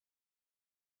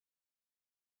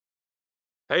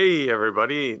Hey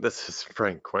everybody, this is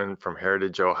Frank Quinn from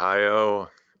Heritage, Ohio,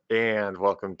 and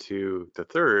welcome to the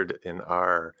third in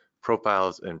our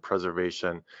Profiles in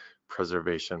Preservation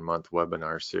Month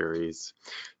webinar series.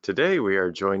 Today we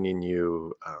are joining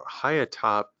you high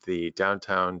atop the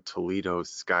downtown Toledo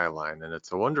skyline, and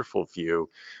it's a wonderful view.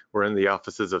 We're in the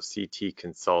offices of CT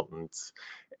Consultants,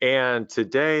 and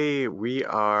today we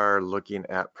are looking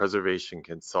at preservation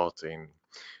consulting.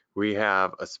 We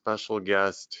have a special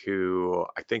guest who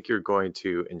I think you're going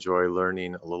to enjoy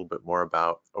learning a little bit more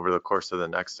about over the course of the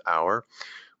next hour.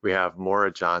 We have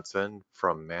Maura Johnson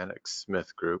from Mannix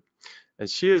Smith Group, and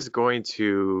she is going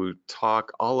to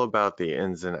talk all about the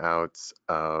ins and outs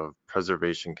of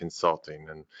preservation consulting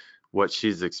and what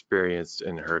she's experienced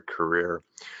in her career.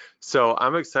 So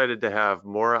I'm excited to have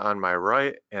Maura on my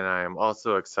right, and I am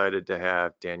also excited to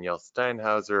have Danielle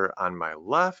Steinhauser on my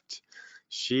left.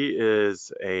 She is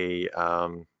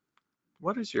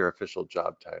what is your official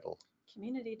job title?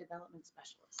 Community Development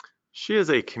Specialist. She is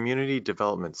a Community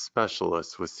Development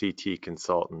Specialist with CT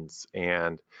Consultants,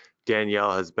 and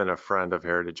Danielle has been a friend of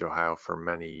Heritage Ohio for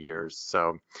many years.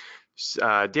 So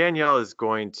Danielle is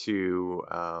going to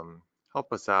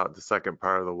help us out the second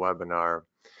part of the webinar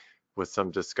with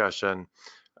some discussion.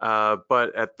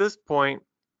 But at this point,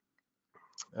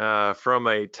 from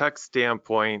a tech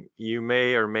standpoint, you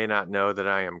may or may not know that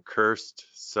I am cursed.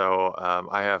 So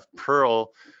I have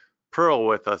Pearl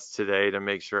with us today to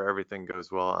make sure everything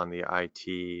goes well on the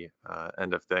IT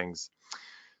end of things.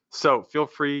 So feel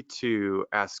free to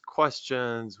ask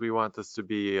questions. We want this to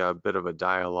be a bit of a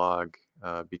dialogue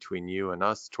between you and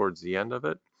us towards the end of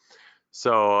it.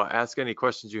 So ask any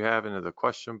questions you have into the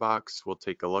question box. We'll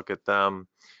take a look at them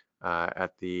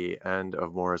at the end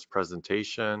of Maura's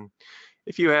presentation.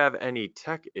 If you have any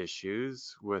tech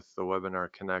issues with the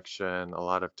webinar connection, a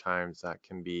lot of times that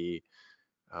can be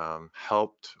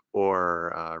helped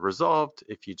or resolved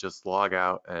if you just log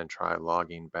out and try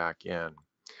logging back in.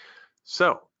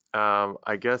 So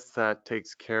I guess that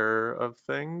takes care of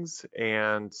things.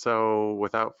 And so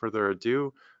without further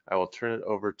ado, I will turn it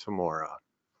over to Maura.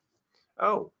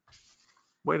 Oh,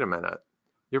 wait a minute.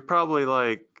 You're probably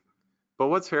like, but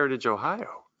what's Heritage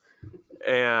Ohio?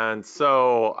 And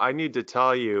so I need to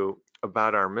tell you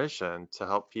about our mission to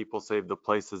help people save the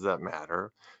places that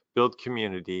matter, build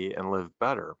community, and live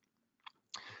better.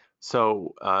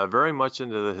 So very much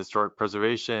into the historic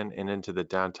preservation and into the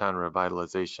downtown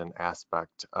revitalization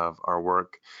aspect of our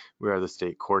work. We are the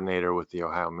state coordinator with the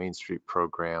Ohio Main Street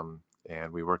program,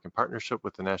 and we work in partnership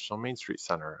with the National Main Street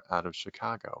Center out of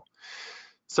Chicago.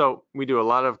 So we do a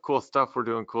lot of cool stuff. We're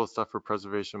doing cool stuff for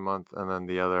Preservation Month and then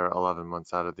the other 11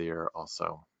 months out of the year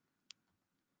also.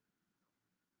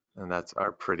 And that's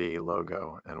our pretty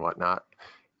logo and whatnot.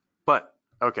 But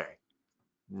okay,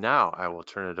 now I will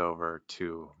turn it over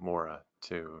to Maura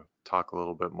to talk a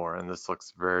little bit more. And this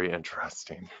looks very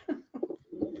interesting.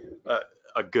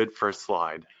 A good first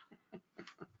slide.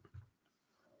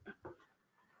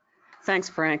 Thanks,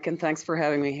 Frank, and thanks for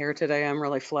having me here today. I'm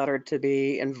really flattered to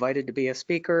be invited to be a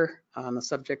speaker on the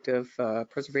subject of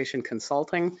preservation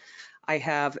consulting. I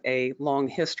have a long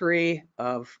history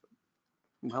of,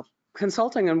 well,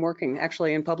 consulting and working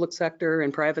actually in public sector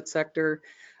and private sector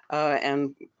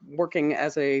and working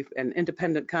as an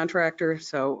independent contractor.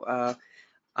 So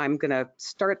I'm going to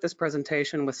start this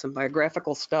presentation with some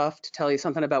biographical stuff to tell you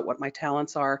something about what my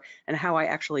talents are and how I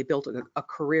actually built a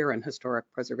career in historic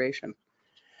preservation.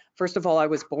 First of all, I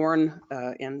was born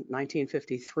in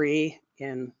 1953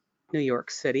 in New York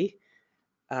City.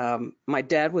 My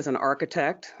dad was an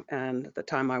architect, and at the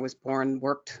time I was born,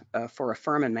 worked for a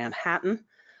firm in Manhattan.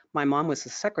 My mom was a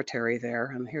secretary there,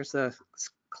 and here's a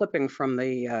clipping from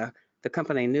the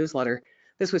company newsletter.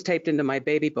 This was taped into my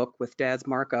baby book with Dad's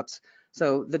markups,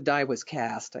 so the die was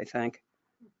cast, I think.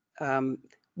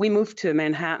 We moved from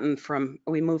Manhattan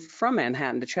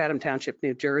to Chatham Township,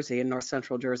 New Jersey, in north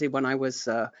central Jersey when I was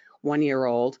 1 year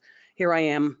old. Here I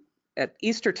am at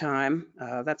Easter time.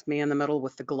 That's me in the middle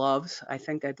with the gloves. I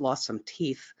think I'd lost some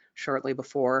teeth shortly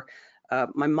before.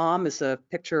 My mom is a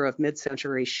picture of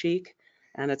mid-century chic,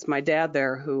 and it's my dad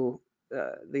there who,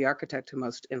 the architect who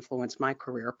most influenced my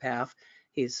career path.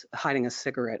 He's hiding a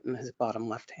cigarette in his bottom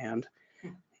left hand.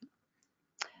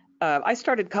 I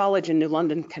started college in New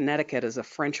London, Connecticut as a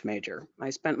French major.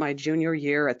 I spent my junior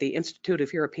year at the Institute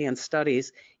of European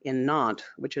Studies in Nantes,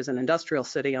 which is an industrial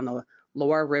city on the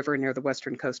Loire River near the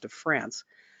western coast of France.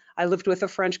 I lived with a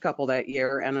French couple that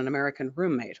year and an American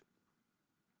roommate.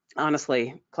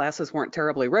 Honestly, classes weren't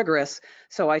terribly rigorous,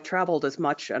 so I traveled as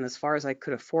much and as far as I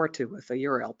could afford to with a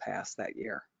Eurail pass that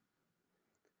year.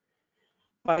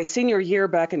 My senior year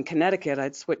back in Connecticut,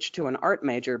 I'd switched to an art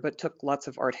major, but took lots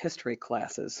of art history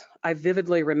classes. I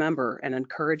vividly remember an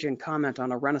encouraging comment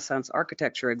on a Renaissance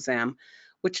architecture exam,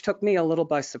 which took me a little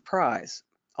by surprise.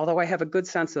 Although I have a good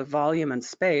sense of volume and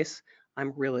space,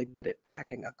 I'm really good at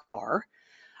packing a car.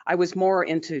 I was more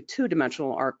into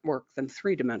two-dimensional artwork than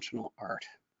three-dimensional art.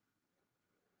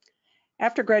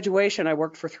 After graduation, I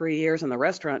worked for 3 years in the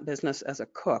restaurant business as a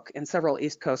cook in several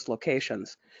East Coast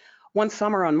locations. One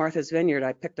summer on Martha's Vineyard,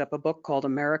 I picked up a book called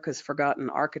America's Forgotten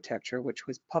Architecture, which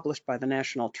was published by the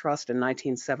National Trust in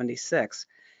 1976.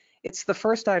 It's the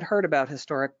first I'd heard about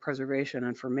historic preservation,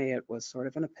 and for me, it was sort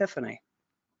of an epiphany.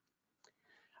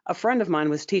 A friend of mine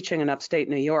was teaching in upstate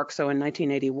New York, so in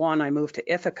 1981, I moved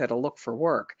to Ithaca to look for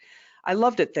work. I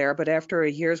loved it there, but after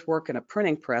a year's work in a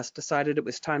printing press, decided it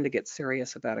was time to get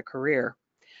serious about a career.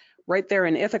 Right there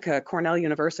in Ithaca, Cornell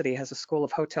University has a School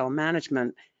of Hotel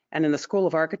Management, and in the School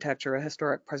of Architecture, a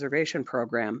historic preservation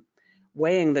program.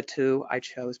 Weighing the two, I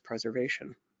chose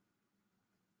preservation.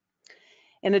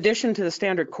 In addition to the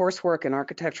standard coursework in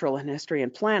architectural and history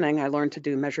and planning, I learned to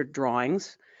do measured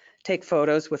drawings, take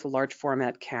photos with a large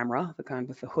format camera, the kind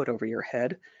with the hood over your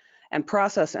head, and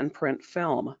process and print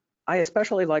film. I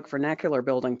especially like vernacular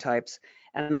building types,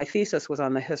 and my thesis was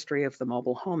on the history of the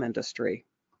mobile home industry.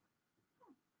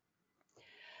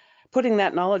 Putting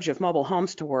that knowledge of mobile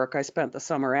homes to work, I spent the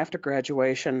summer after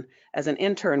graduation as an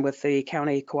intern with the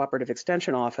County Cooperative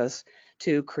Extension Office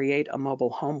to create a mobile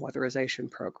home weatherization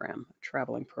program, a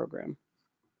traveling program.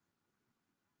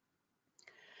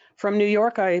 From New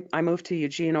York, I moved to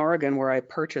Eugene, Oregon, where I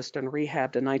purchased and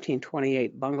rehabbed a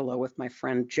 1928 bungalow with my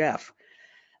friend Jeff.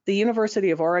 The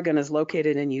University of Oregon is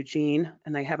located in Eugene,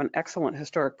 and they have an excellent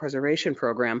historic preservation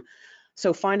program.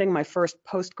 So finding my first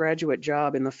postgraduate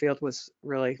job in the field was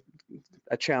really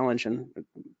a challenge and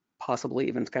possibly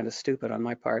even kind of stupid on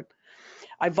my part.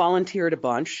 I volunteered a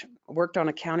bunch, worked on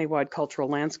a countywide cultural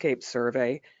landscape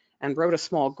survey, and wrote a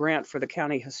small grant for the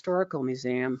County Historical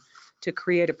Museum to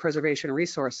create a preservation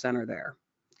resource center there.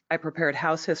 I prepared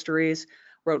house histories,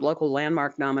 wrote local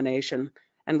landmark nomination,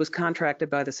 and was contracted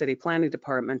by the City Planning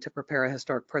Department to prepare a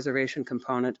historic preservation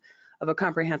component of a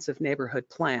comprehensive neighborhood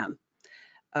plan.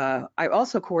 I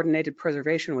also coordinated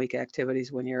Preservation Week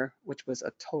activities one year, which was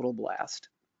a total blast.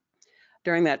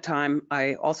 During that time,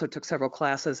 I also took several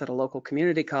classes at a local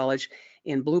community college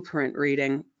in blueprint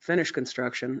reading, finish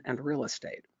construction, and real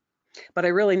estate. But I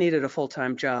really needed a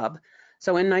full-time job.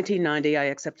 So in 1990, I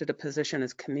accepted a position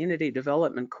as Community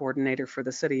Development Coordinator for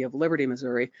the City of Liberty,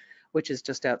 Missouri, which is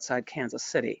just outside Kansas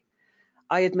City.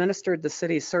 I administered the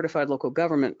city's Certified Local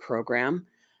Government program,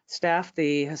 staffed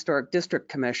the Historic District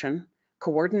Commission,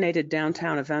 coordinated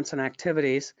downtown events and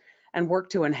activities, and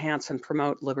worked to enhance and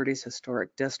promote Liberty's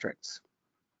historic districts.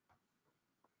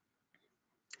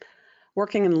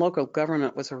 Working in local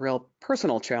government was a real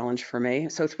personal challenge for me.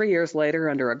 So 3 years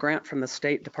later, under a grant from the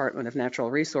State Department of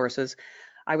Natural Resources,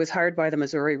 I was hired by the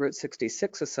Missouri Route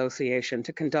 66 Association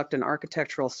to conduct an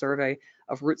architectural survey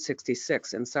of Route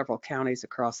 66 in several counties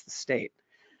across the state.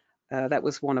 That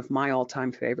was one of my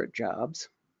all-time favorite jobs.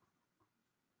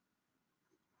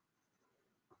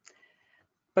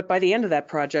 But by the end of that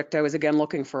project, I was again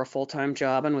looking for a full-time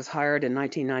job and was hired in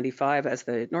 1995 as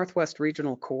the Northwest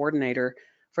Regional Coordinator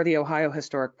for the Ohio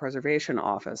Historic Preservation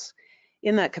Office.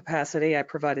 In that capacity, I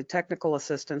provided technical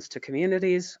assistance to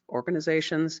communities,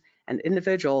 organizations, and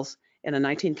individuals in a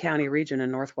 19-county region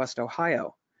in Northwest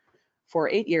Ohio. For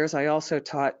 8 years, I also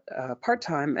taught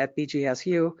part-time at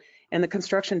BGSU in the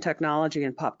construction technology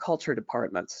and pop culture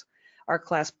departments. Our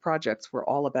class projects were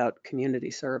all about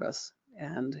community service.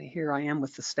 And here I am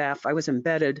with the staff. I was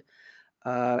embedded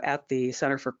at the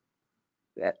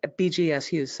at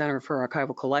BGSU's Center for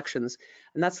Archival Collections,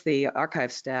 and that's the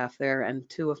archive staff there, and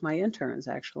two of my interns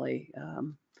actually,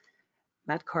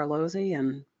 Matt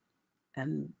Carlozzi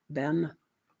and Ben,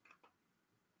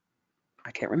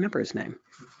 I can't remember his name.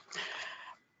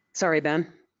 Sorry,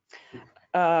 Ben.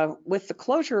 With the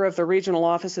closure of the regional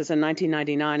offices in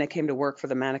 1999, I came to work for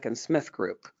the Manikin Smith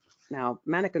Group. Now,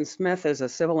 Manikin Smith is a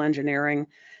civil engineering,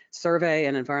 survey,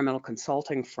 and environmental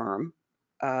consulting firm.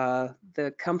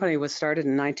 The company was started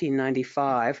in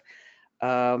 1995.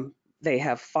 They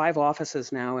have 5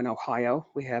 offices now in Ohio.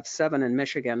 We have 7 in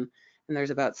Michigan, and there's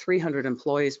about 300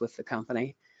 employees with the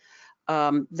company.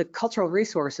 The cultural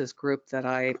resources group that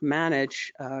I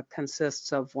manage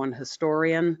consists of one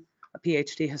historian, a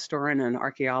PhD historian and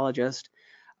archaeologist,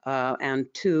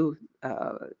 and 2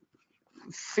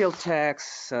 field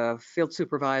techs, field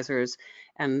supervisors,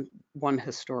 and 1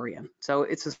 historian. So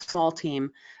it's a small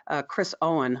team. Chris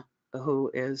Owen, who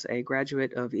is a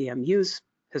graduate of EMU's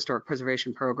Historic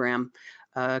Preservation Program,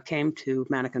 came to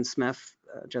Manakin Smith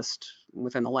just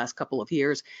within the last couple of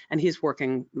years, and he's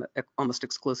working almost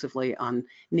exclusively on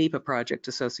NEPA project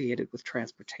associated with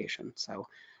transportation. So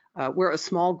we're a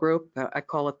small group. I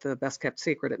call it the best kept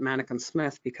secret at Manakin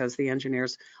Smith because the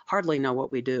engineers hardly know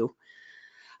what we do.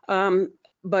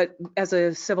 But as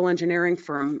a civil engineering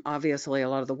firm, obviously a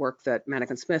lot of the work that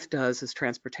Manakin Smith does is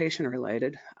transportation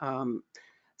related.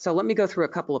 So let me go through a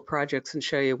couple of projects and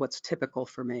show you what's typical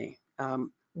for me.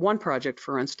 One project,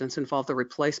 for instance, involved the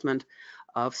replacement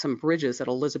of some bridges at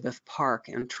Elizabeth Park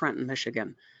in Trenton,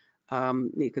 Michigan.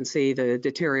 You can see the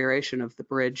deterioration of the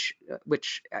bridge,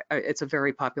 which it's a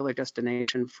very popular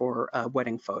destination for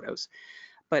wedding photos.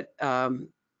 But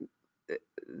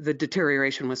the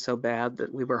deterioration was so bad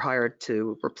that we were hired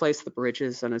to replace the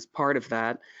bridges, and as part of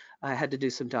that, I had to do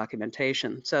some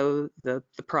documentation. So the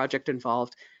project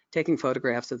involved taking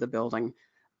photographs of the building,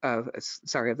 of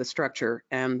the structure,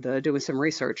 and doing some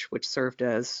research, which served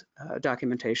as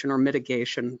documentation or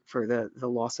mitigation for the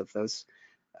loss of those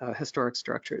historic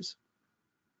structures.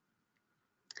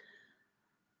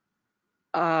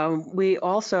 We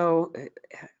also,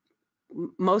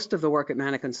 most of the work at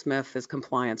Manakin Smith is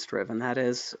compliance driven. That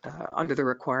is, under the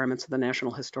requirements of the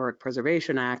National Historic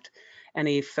Preservation Act,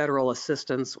 any federal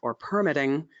assistance or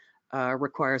permitting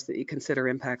requires that you consider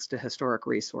impacts to historic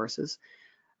resources.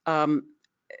 And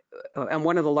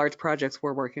one of the large projects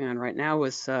we're working on right now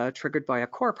was triggered by a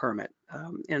Corps permit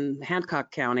in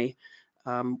Hancock County,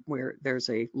 where there's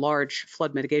a large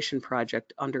flood mitigation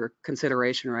project under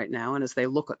consideration right now. And as they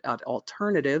look at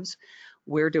alternatives,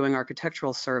 we're doing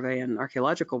architectural survey and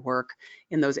archaeological work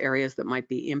in those areas that might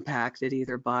be impacted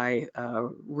either by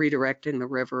redirecting the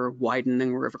river, widening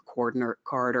the river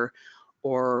corridor,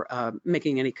 or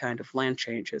making any kind of land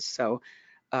changes. So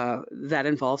that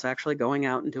involves actually going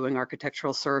out and doing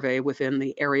architectural survey within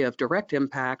the area of direct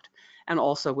impact and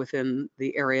also within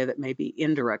the area that may be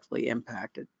indirectly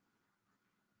impacted.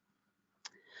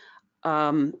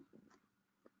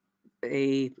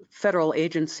 A federal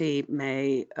agency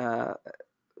may,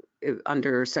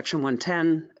 under Section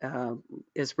 110,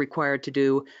 is required to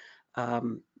do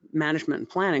management and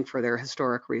planning for their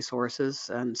historic resources.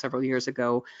 And several years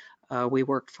ago, we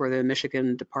worked for the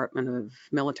Michigan Department of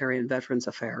Military and Veterans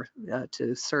Affairs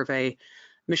to survey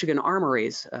Michigan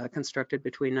armories constructed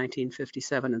between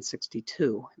 1957 and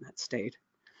 62 in that state.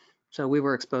 So we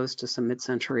were exposed to some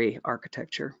mid-century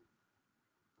architecture.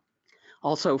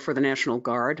 Also for the National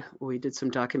Guard, we did some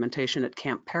documentation at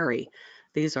Camp Perry.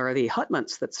 These are the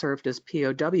hutments that served as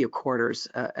POW quarters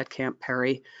at Camp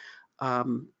Perry.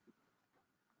 In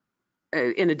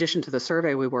addition to the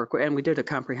survey we work with, and we did a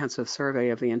comprehensive survey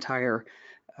of the entire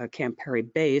Camp Perry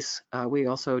base, we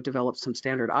also developed some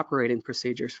standard operating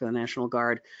procedures for the National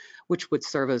Guard, which would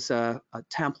serve as a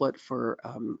template for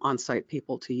on-site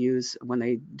people to use when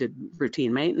they did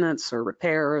routine maintenance or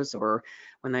repairs, or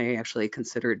when they actually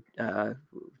considered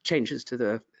changes to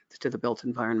the built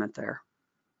environment there.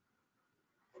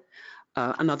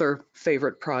 Another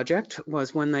favorite project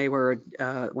was when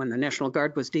when the National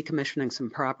Guard was decommissioning some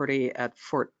property at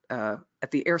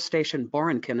the Air Station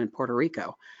Borinquen in Puerto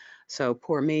Rico. So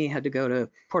poor me had to go to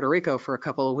Puerto Rico for a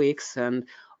couple of weeks and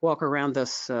walk around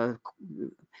this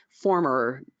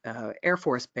former Air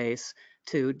Force base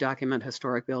to document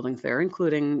historic buildings there,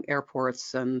 including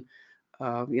airports and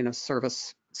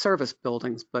service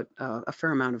buildings, but a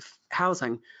fair amount of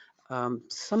housing.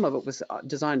 Some of it was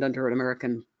designed under an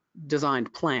American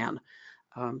designed plan.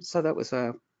 So that was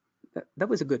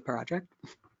a good project.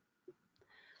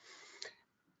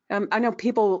 I know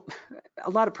people, a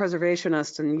lot of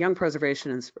preservationists and young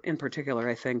preservationists in particular,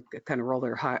 I think, kind of roll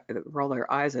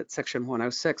their eyes at Section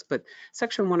 106, but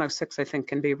Section 106, I think,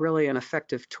 can be really an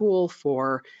effective tool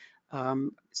for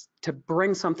to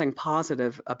bring something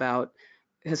positive about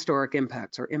historic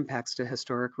impacts or impacts to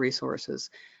historic resources.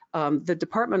 The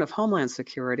Department of Homeland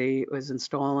Security was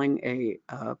installing a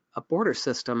border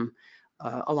system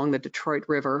along the Detroit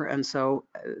River, and so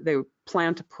they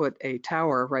plan to put a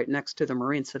tower right next to the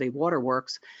Marine City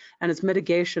Waterworks, and as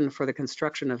mitigation for the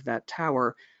construction of that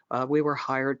tower, we were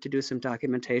hired to do some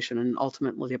documentation and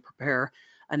ultimately to prepare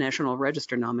a National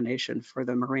Register nomination for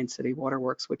the Marine City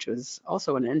Waterworks, which is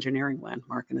also an engineering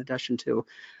landmark in addition to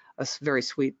a very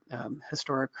sweet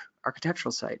historic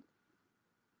architectural site.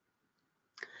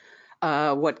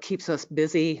 What keeps us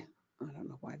busy, I don't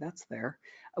know why that's there.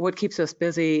 What keeps us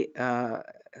busy,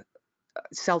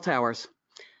 cell towers.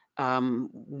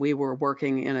 We were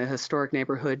working in a historic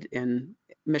neighborhood in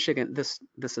Michigan. This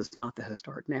is not the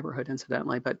historic neighborhood,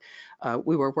 incidentally, but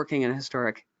we were working in a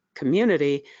historic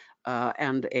community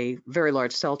and a very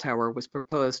large cell tower was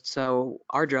proposed. So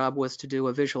our job was to do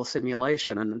a visual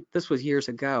simulation, and this was years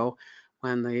ago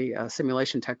when the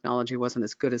simulation technology wasn't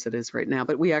as good as it is right now.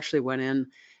 But we actually went in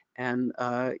and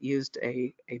used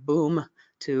a boom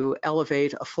to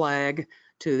elevate a flag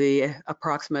to the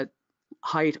approximate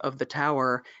height of the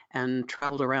tower and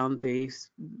traveled around the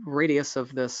radius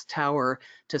of this tower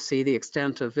to see the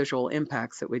extent of visual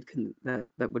impacts that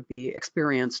that would be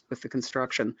experienced with the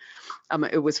construction.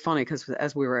 It was funny because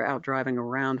as we were out driving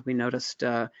around, we noticed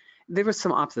there was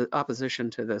some opposition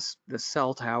to this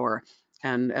cell tower,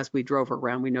 and as we drove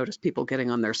around, we noticed people getting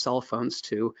on their cell phones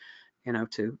to,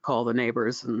 to call the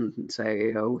neighbors and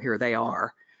say, "Oh, here they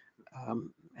are."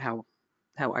 How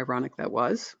ironic that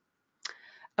was.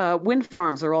 Wind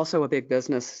farms are also a big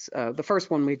business. The first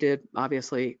one we did,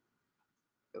 obviously,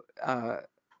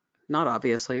 not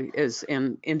obviously, is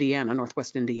in Indiana,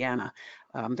 Northwest Indiana.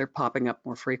 They're popping up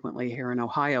more frequently here in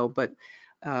Ohio, but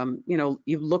you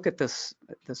look at this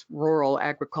rural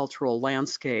agricultural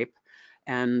landscape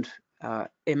and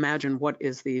imagine what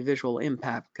is the visual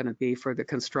impact going to be for the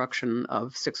construction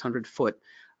of 600-foot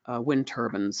wind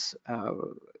turbines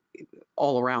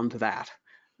all around that.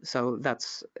 So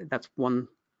that's one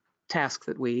task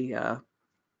that we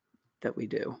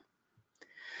do.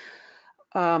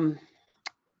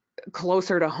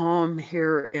 Closer to home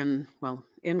here in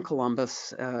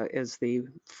Columbus is the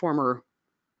former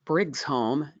Briggs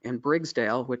home in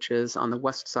Briggsdale, which is on the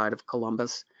west side of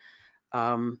Columbus.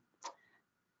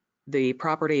 The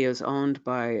property is owned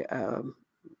by an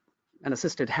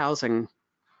assisted housing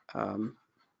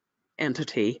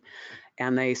entity,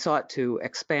 and they sought to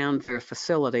expand their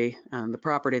facility, and the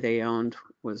property they owned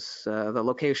was the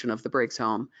location of the Briggs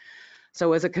home.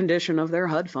 So as a condition of their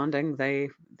HUD funding, they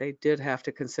did have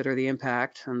to consider the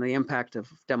impact, and the impact of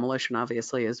demolition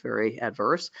obviously is very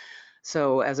adverse.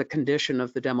 So as a condition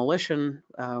of the demolition,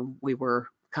 we were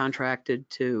contracted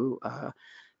to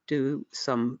do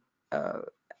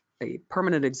a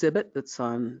permanent exhibit that's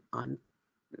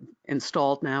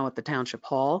installed now at the Township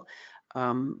Hall,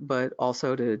 but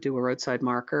also to do a roadside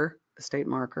marker, a state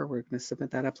marker. We're going to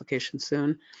submit that application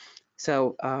soon.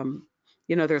 So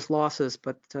there's losses,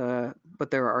 but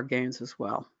there are gains as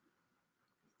well.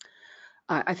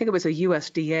 I think it was a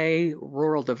USDA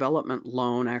rural development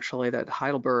loan, actually, that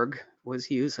Heidelberg was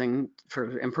using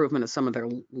for improvement of some of their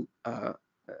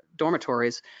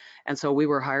dormitories. And so we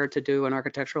were hired to do an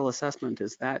architectural assessment.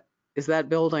 Is that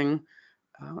building,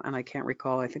 and I can't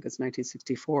recall, I think it's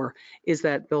 1964, is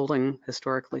that building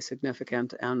historically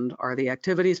significant? And are the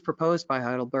activities proposed by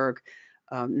Heidelberg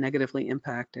negatively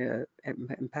impacting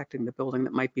the building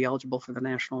that might be eligible for the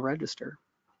National Register?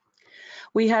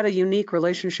 We had a unique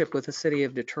relationship with the city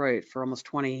of Detroit. For almost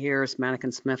 20 years,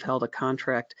 Manikin Smith held a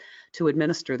contract to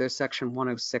administer their Section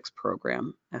 106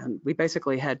 program. And we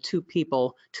basically had two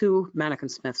Manikin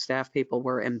Smith staff people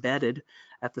were embedded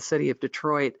at the city of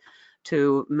Detroit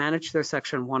to manage their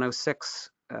Section 106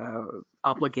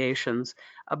 obligations.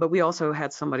 But we also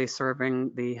had somebody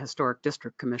serving the Historic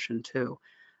District Commission too.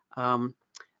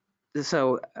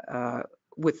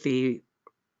 With the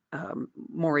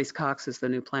Maurice Cox is the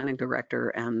new planning director,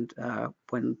 and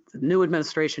when the new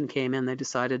administration came in, they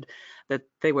decided that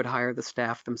they would hire the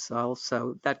staff themselves.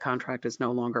 So that contract is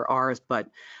no longer ours, but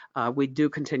we do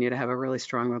continue to have a really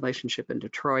strong relationship in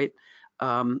Detroit.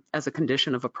 As a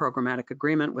condition of a programmatic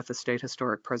agreement with the State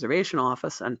Historic Preservation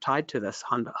Office and tied to this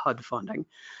HUD funding,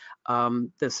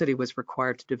 the city was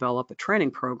required to develop a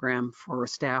training program for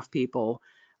staff people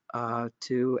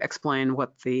to explain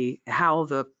how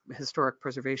the historic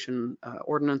preservation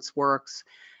ordinance works,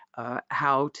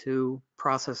 how to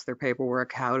process their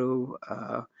paperwork, how to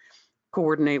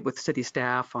coordinate with city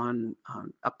staff on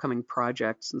upcoming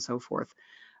projects and so forth.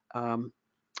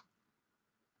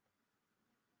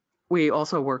 We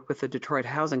also worked with the Detroit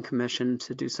Housing Commission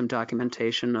to do some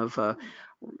documentation of a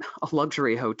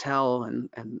luxury hotel and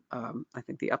I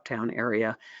think the Uptown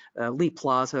area. Lee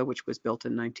Plaza, which was built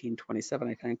in 1927,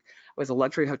 I think, was a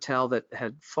luxury hotel that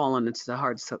had fallen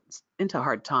into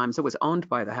hard times. It was owned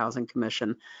by the Housing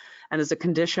Commission. And as a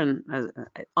condition,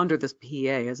 under this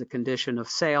PEA, as a condition of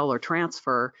sale or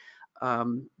transfer,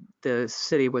 the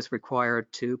city was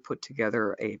required to put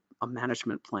together a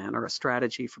management plan or a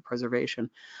strategy for preservation.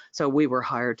 So we were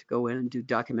hired to go in and do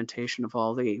documentation of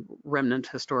all the remnant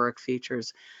historic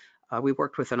features. We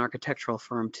worked with an architectural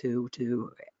firm too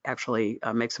to actually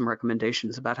make some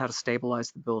recommendations about how to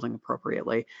stabilize the building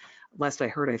appropriately. Last I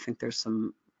heard, I think there's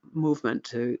some movement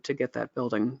to get that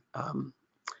building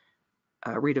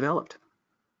redeveloped.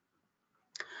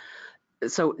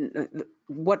 So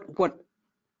what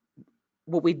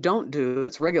What we don't do,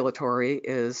 it's regulatory,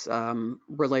 is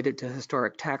related to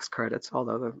historic tax credits,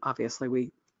 although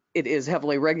obviously it is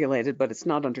heavily regulated, but it's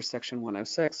not under Section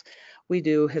 106. We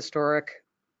do historic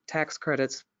tax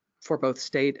credits for both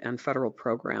state and federal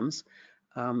programs.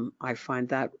 I find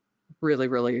that really,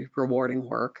 really rewarding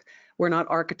work. We're not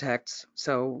architects,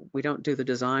 so we don't do the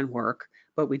design work,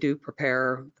 but we do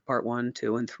prepare Part 1,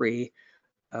 2, and 3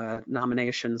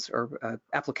 nominations or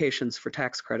applications for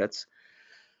tax credits.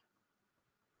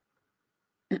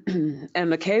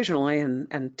 And occasionally,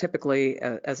 and typically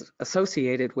as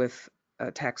associated with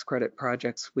tax credit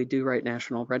projects, we do write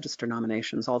National Register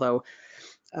nominations, although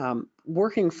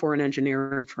working for an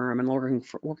engineering firm and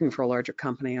working for a larger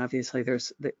company, obviously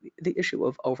there's the issue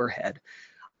of overhead.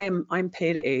 I'm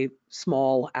paid a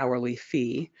small hourly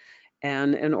fee,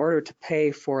 and in order to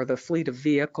pay for the fleet of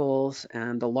vehicles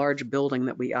and the large building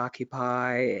that we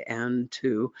occupy and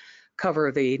to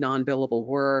cover the non-billable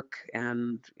work,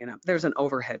 and there's an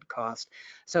overhead cost.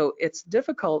 So it's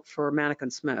difficult for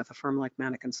Manikin Smith, a firm like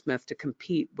Manikin Smith, to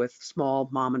compete with small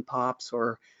mom and pops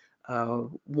or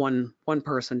one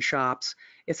person shops.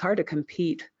 It's hard to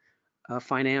compete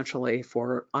financially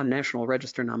on National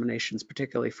Register nominations,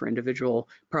 particularly for individual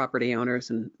property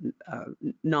owners and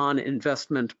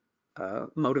non-investment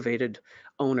motivated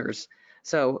owners.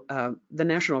 So the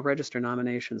National Register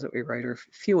nominations that we write are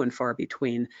few and far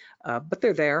between, but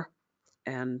they're there.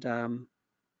 And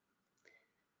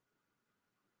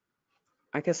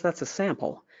I guess that's a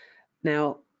sample.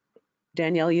 Now,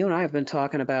 Danielle, you and I have been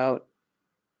talking about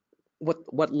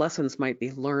what lessons might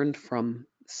be learned from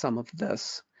some of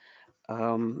this.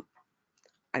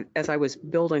 As I was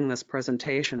building this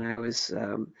presentation, I was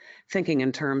thinking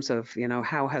in terms of,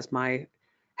 how has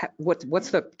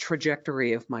what's the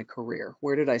trajectory of my career?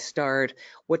 Where did I start?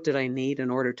 What did I need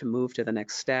in order to move to the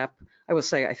next step? I will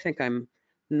say I think I'm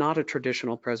not a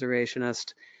traditional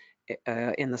preservationist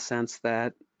in the sense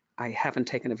that I haven't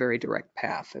taken a very direct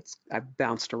path. I've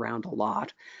bounced around a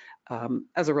lot.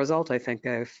 As a result, I think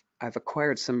I've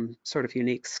acquired some sort of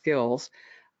unique skills,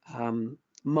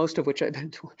 most of which I've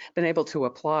been able to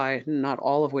apply, not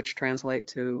all of which translate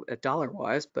to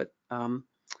dollar-wise, but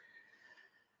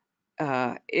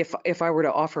if I were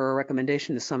to offer a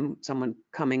recommendation to someone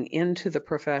coming into the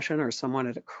profession or someone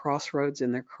at a crossroads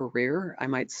in their career, I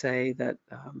might say that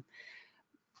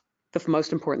the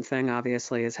most important thing,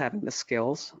 obviously, is having the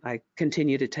skills. I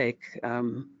continue to take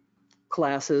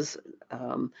classes.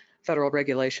 Federal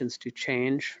regulations do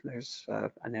change. There's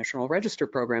a National Register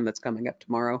program that's coming up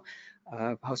tomorrow,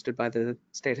 hosted by the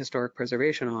State Historic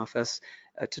Preservation Office,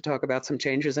 to talk about some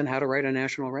changes in how to write a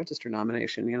National Register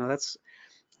nomination.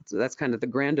 That's kind of the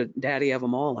granddaddy of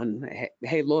them all. And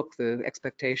hey, look, the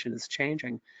expectation is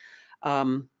changing.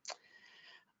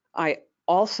 I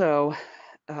also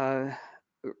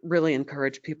really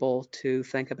encourage people to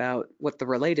think about what the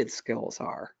related skills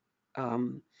are,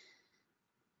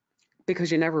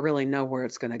 because you never really know where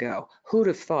it's going to go. Who'd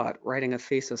have thought writing a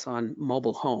thesis on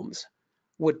mobile homes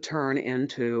would turn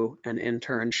into an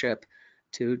internship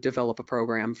to develop a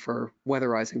program for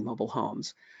weatherizing mobile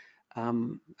homes?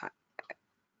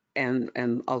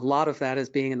 And a lot of that is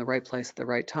being in the right place at the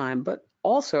right time, but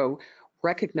also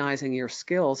recognizing your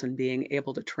skills and being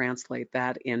able to translate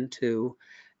that into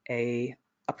a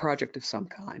project of some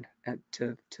kind, and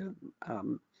to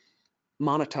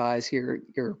monetize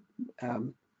your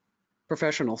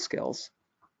professional skills.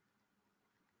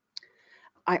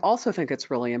 I also think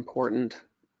it's really important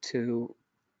to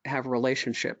have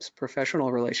relationships,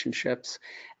 professional relationships,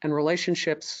 and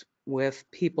relationships with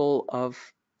people of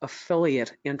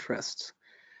affiliate interests.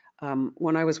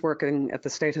 When I was working at the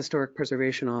State Historic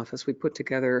Preservation Office, we put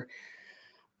together,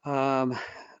 there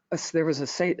was a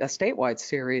statewide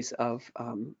series of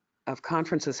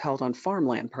conferences held on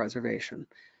farmland preservation.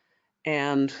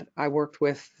 And I worked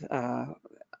with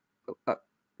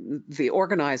the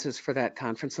organizers for that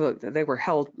conference. So they were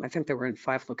held, I think they were in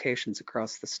 5 locations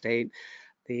across the state.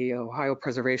 The Ohio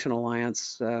Preservation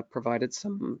Alliance provided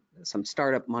some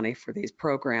startup money for these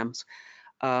programs.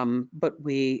 But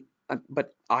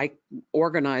I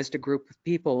organized a group of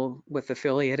people with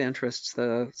affiliate interests,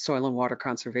 the Soil and Water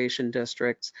Conservation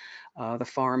Districts, the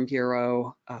Farm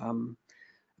Bureau, a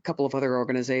couple of other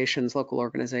organizations, local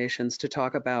organizations, to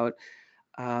talk about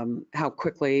how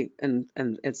quickly, and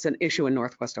it's an issue in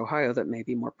Northwest Ohio that may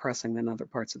be more pressing than other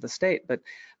parts of the state, but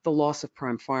the loss of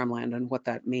prime farmland and what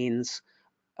that means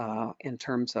in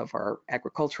terms of our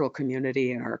agricultural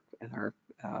community and our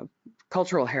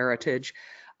cultural heritage,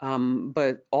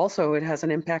 but also it has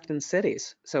an impact in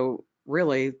cities. So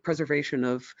really, preservation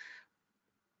of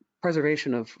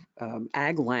preservation of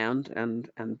ag land and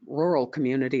rural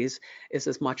communities is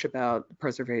as much about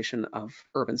preservation of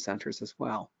urban centers as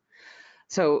well.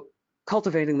 So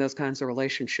cultivating those kinds of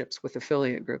relationships with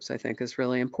affiliate groups, I think, is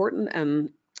really important.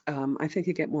 And I think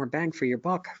you get more bang for your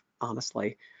buck,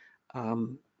 honestly.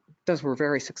 Those were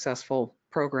very successful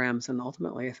programs, and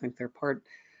ultimately, I think they're part.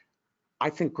 I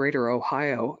think Greater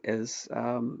Ohio is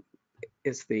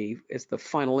the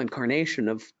final incarnation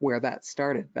of where that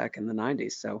started back in the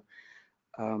 90s. So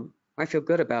I feel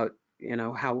good about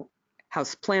how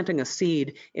planting a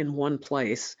seed in one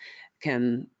place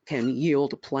can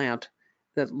yield a plant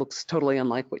that looks totally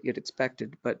unlike what you'd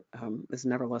expected, but is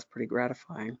nevertheless pretty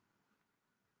gratifying.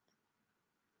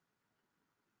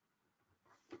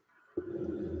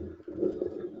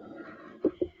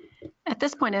 At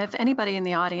this point, if anybody in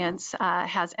the audience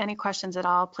has any questions at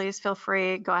all, please feel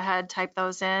free, go ahead, type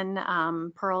those in.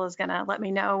 Pearl is gonna let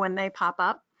me know when they pop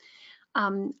up.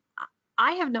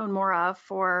 I have known Maura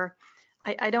for,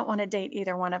 I don't wanna date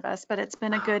either one of us, but it's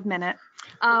been a good minute.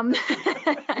 And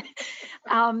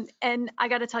I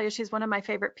gotta tell you, she's one of my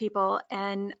favorite people,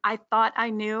 and I thought I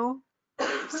knew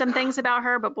some things about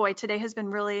her, but boy, today has been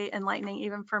really enlightening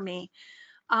even for me.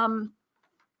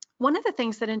 One of the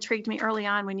things that intrigued me early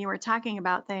on when you were talking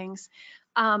about things,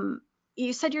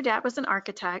 you said your dad was an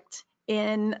architect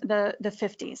in the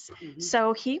 50s. Mm-hmm.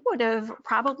 So he would have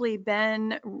probably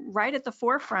been right at the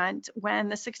forefront when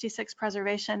the 66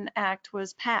 Preservation Act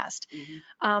was passed.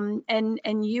 Mm-hmm.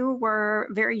 And you were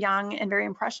very young and very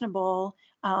impressionable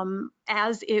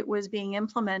as it was being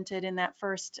implemented in that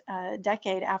first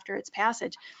decade after its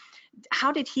passage.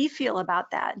 How did he feel about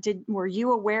that? Were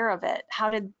you aware of it? How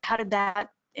did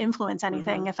that influence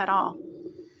anything, if at all?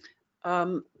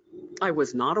 I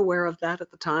was not aware of that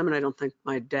at the time, and I don't think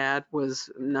my dad was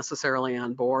necessarily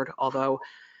on board, although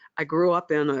I grew up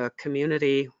in a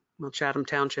community, well, Chatham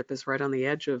Township is right on the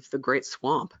edge of the Great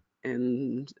Swamp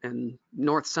in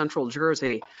north central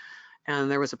Jersey, and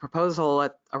there was a proposal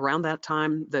around that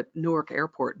time that Newark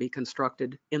Airport be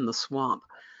constructed in the swamp.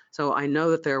 So I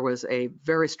know that there was a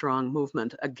very strong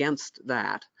movement against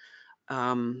that.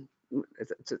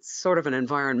 It's sort of an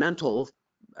environmental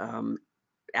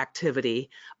activity,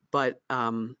 but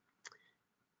that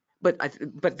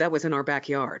was in our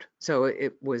backyard. So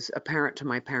it was apparent to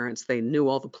my parents. They knew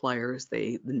all the players.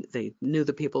 They knew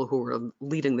the people who were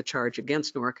leading the charge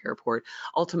against Newark Airport.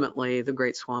 Ultimately, the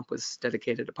Great Swamp was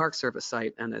dedicated a Park Service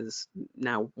site and is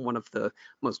now one of the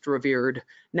most revered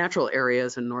natural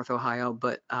areas in North Ohio.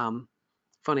 But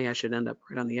funny, I should end up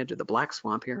right on the edge of the Black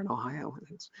Swamp here in Ohio.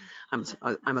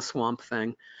 I'm a swamp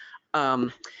thing.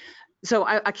 So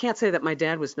I can't say that my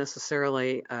dad was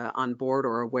necessarily on board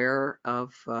or aware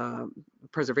of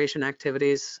preservation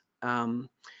activities,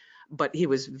 but he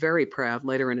was very proud.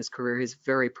 Later in his career, he's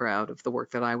very proud of the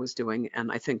work that I was doing,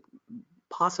 and I think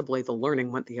possibly the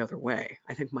learning went the other way.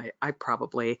 I think I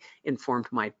probably informed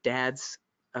my dad's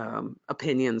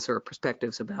opinions or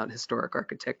perspectives about historic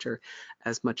architecture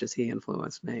as much as he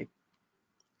influenced me.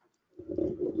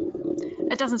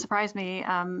 It doesn't surprise me,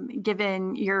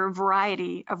 given your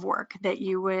variety of work, that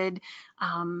you would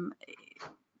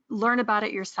learn about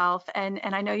it yourself. And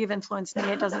I know you've influenced me.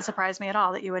 It doesn't surprise me at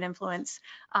all that you would influence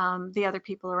the other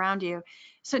people around you.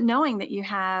 So knowing that you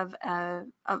have a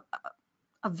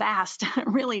vast,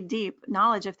 really deep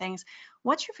knowledge of things,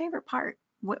 what's your favorite part?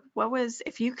 What was,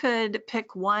 if you could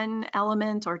pick one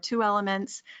element or two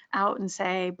elements out and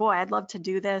say, boy, I'd love to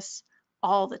do this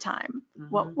all the time,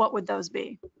 Mm-hmm. what would those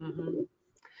be? Mm-hmm.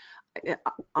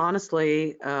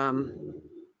 Honestly, I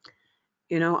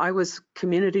was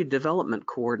community development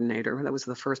coordinator. That was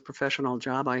the first professional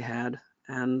job I had,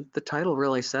 and the title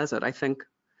really says it. I think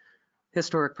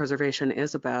historic preservation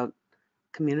is about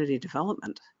community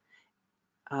development.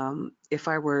 If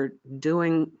I were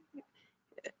doing,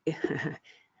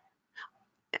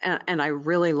 and I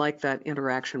really like that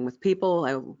interaction with people.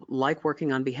 I like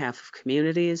working on behalf of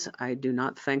communities. I do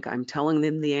not think I'm telling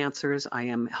them the answers. I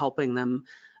am helping them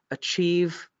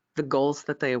achieve the goals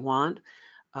that they want.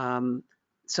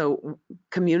 So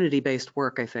community-based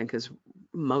work, I think, is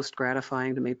most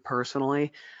gratifying to me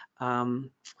personally. But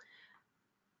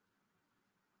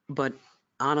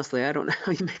honestly, I don't know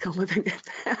how you make a living at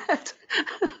that.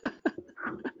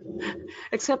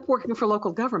 Except working for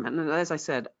local government. And as I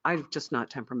said, I'm just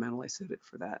not temperamentally suited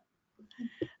for that.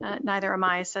 Neither am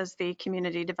I, says the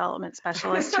community development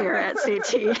specialist here at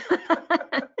CT.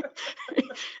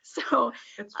 So,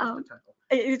 it's just a title.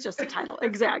 It's just a title,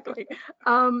 exactly.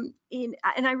 And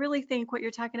I really think what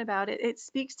you're talking about, it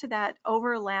speaks to that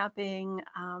overlapping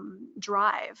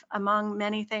drive among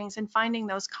many things and finding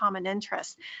those common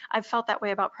interests. I've felt that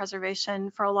way about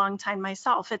preservation for a long time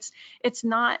myself. It's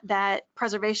not that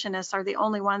preservationists are the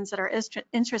only ones that are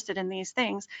interested in these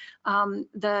things.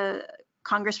 The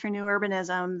Congress for New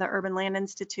Urbanism, the Urban Land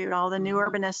Institute, all the new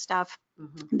urbanist stuff,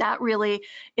 that really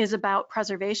is about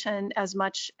preservation as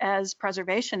much as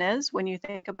preservation is. When you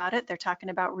think about it, they're talking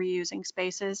about reusing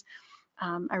spaces.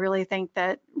 I really think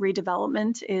that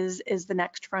redevelopment is the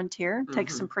next frontier.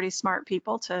 Takes some pretty smart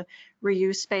people to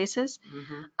reuse spaces.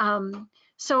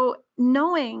 So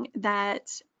knowing that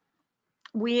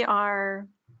we are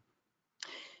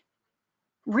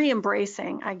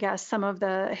re-embracing, I guess, some of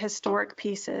the historic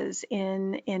pieces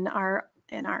in our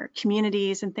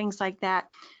communities and things like that.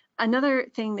 Another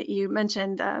thing that you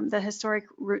mentioned, the historic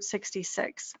Route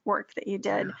 66 work that you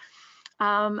did.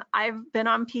 I've been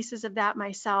on pieces of that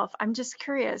myself. I'm just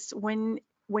curious, when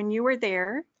you were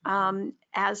there,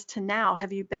 as to now,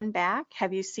 have you been back?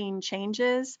 Have you seen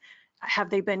changes?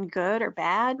 Have they been good or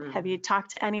bad? Have you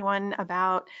talked to anyone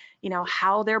about,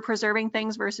 how they're preserving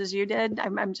things versus you did?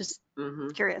 I'm just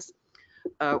curious.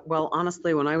 Well,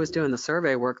 honestly, when I was doing the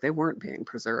survey work, they weren't being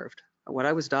preserved. What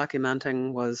I was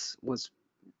documenting was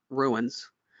ruins.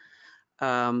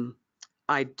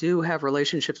 I do have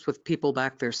relationships with people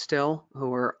back there still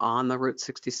who are on the Route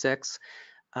 66.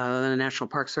 The National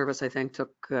Park Service, I think,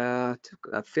 took a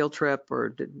field trip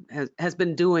or has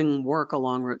been doing work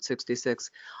along Route 66.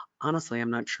 Honestly, I'm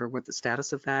not sure what the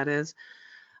status of that is.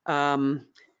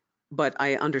 But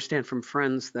I understand from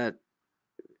friends that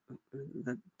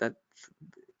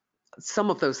some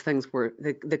of those things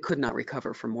they could not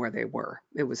recover from where they were.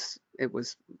 It was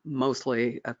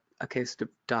mostly a case of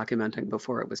documenting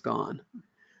before it was gone.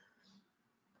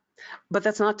 But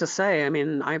that's not to say, I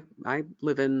mean, I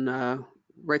live in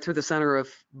right through the center of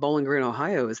Bowling Green,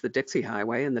 Ohio is the Dixie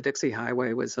Highway, and the Dixie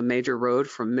Highway was a major road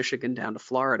from Michigan down to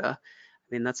Florida.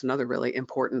 I mean, that's another really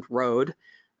important road.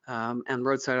 And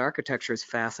roadside architecture is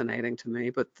fascinating to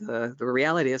me, but the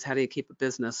reality is, how do you keep a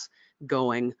business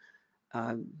going?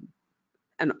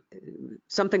 And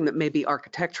something that may be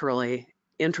architecturally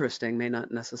interesting may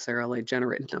not necessarily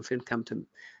generate enough income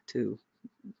to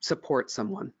support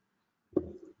someone.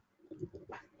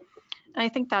 I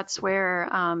think that's where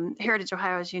Heritage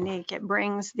Ohio is unique. It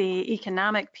brings the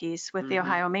economic piece with the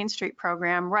Ohio Main Street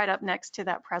program right up next to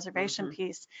that preservation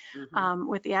piece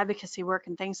with the advocacy work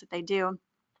and things that they do.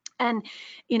 And,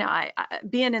 I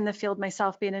being in the field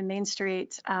myself, being in Main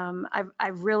Street,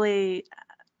 I've really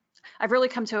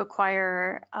come to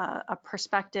acquire a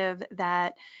perspective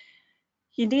that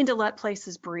you need to let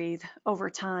places breathe over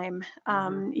time.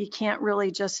 You can't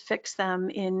really just fix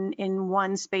them in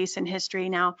one space in history.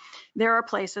 Now, there are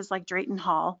places like Drayton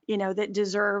Hall, that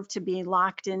deserve to be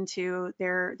locked into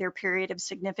their period of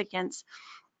significance.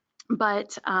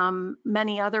 But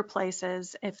many other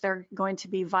places, if they're going to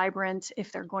be vibrant,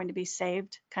 if they're going to be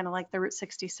saved, kind of like the Route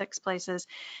 66 places,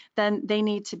 then they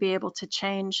need to be able to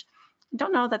change.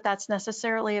 Don't know that that's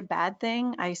necessarily a bad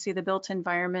thing. I see the built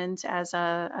environment as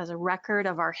a record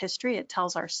of our history. It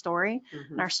tells our story,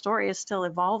 and our story is still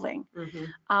evolving.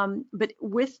 But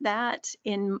with that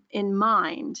in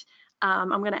mind, I'm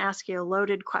going to ask you a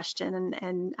loaded question,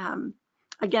 and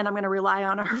again, I'm going to rely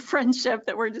on our friendship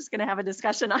that we're just going to have a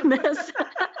discussion on this.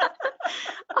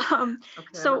 Okay,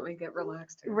 so let me get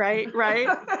relaxed here. Right.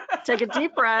 Take a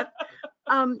deep breath.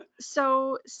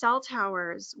 So cell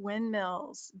towers,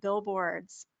 windmills,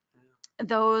 billboards,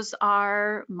 those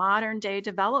are modern day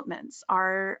developments.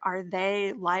 Are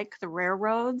they like the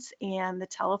railroads and the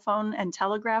telephone and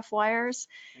telegraph wires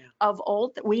of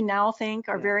old that we now think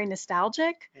are very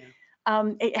nostalgic?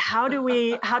 How do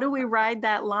we ride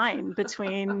that line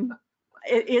between,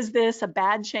 is this a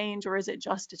bad change or is it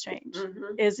just a change?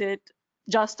 Is it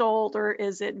just old or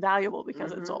is it valuable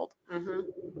because it's old?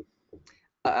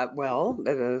 Well,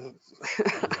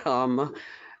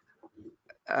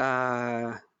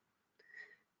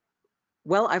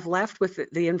 I've laughed with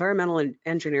the environmental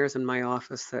engineers in my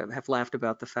office that have laughed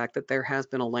about the fact that there has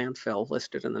been a landfill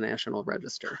listed in the National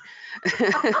Register.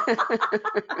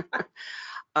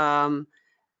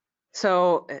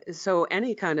 So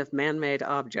any kind of man-made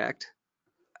object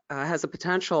has a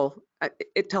potential,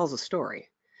 it tells a story.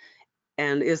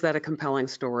 And is that a compelling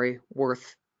story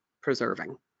worth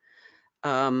preserving?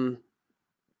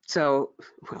 So,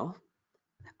 well,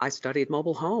 I studied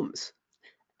mobile homes.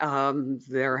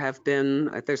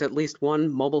 There's at least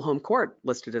one mobile home court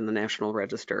listed in the National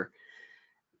Register.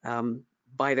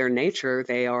 By their nature,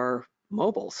 they are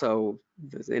mobile. So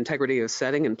the integrity of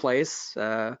setting in place,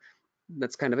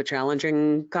 that's kind of a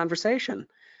challenging conversation.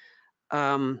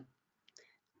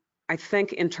 I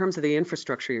think in terms of the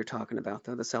infrastructure you're talking about,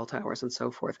 though, the cell towers and so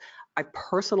forth, I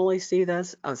personally see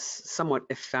this as somewhat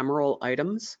ephemeral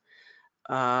items.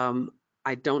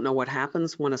 I don't know what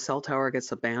happens when a cell tower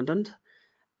gets abandoned.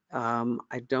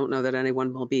 I don't know that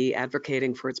anyone will be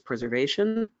advocating for its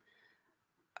preservation.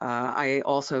 I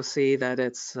also see that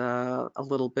it's a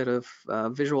little bit of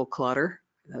visual clutter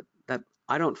that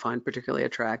I don't find particularly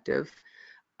attractive.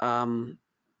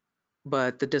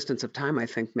 But the distance of time, I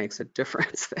think, makes a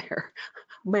difference there.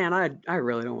 Man, I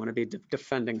really don't want to be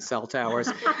defending cell towers.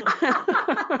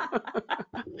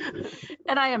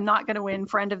 And I am not going to win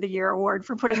Friend of the Year award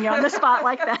for putting you on the spot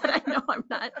like that. I know I'm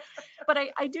not. But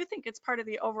I do think it's part of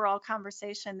the overall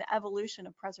conversation, the evolution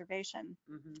of preservation.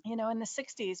 Mhm. You know, in the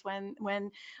 60s,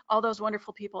 when all those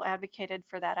wonderful people advocated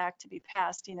for that act to be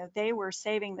passed, you know, they were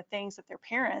saving the things that their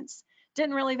parents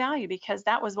didn't really value because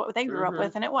that was what they grew up Mhm.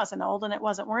 with, and it wasn't old and it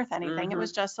wasn't worth anything. It Mhm.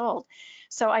 was just old.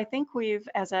 So I think we've,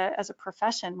 as a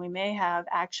profession, we may have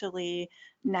actually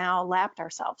now lapped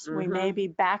ourselves. We may Mhm. be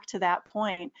back to that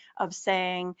point of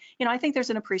saying, you know, I think there's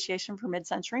an appreciation for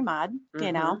mid-century mod.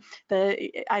 You know,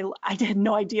 I had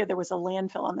no idea there was a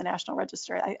landfill on the National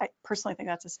Register. I personally think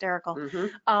that's hysterical.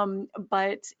 Mhm.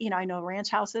 But you know, I know ranch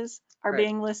houses are Right.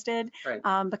 being listed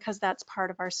Right. because that's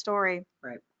part of our story.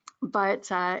 Right. But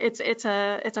it's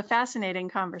a fascinating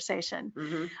conversation.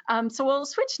 Mhm. So we'll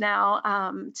switch now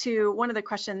to one of the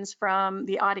questions from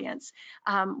the audience.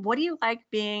 What do you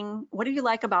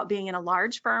like about being in a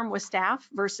large firm with staff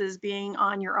versus being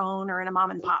on your own or in a mom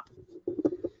and pop?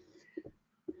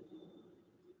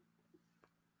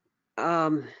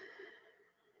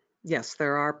 Yes,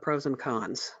 there are pros and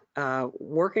cons.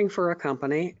 Working for a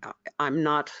company, I'm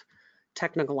not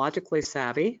technologically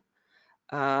savvy,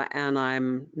 and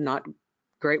I'm not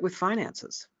great with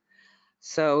finances.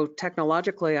 So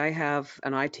technologically, I have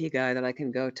an IT guy that I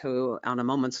can go to on a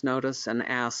moment's notice and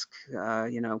ask,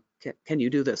 you know, can you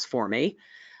do this for me?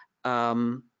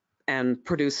 And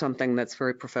produce something that's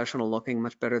very professional looking,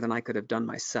 much better than I could have done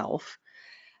myself.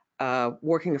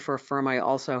 Working for a firm, I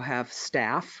also have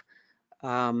staff.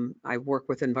 I work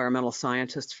with environmental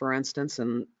scientists, for instance,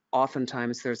 and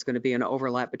oftentimes there's going to be an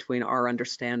overlap between our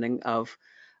understanding of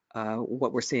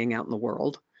what we're seeing out in the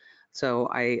world. So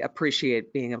I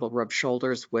appreciate being able to rub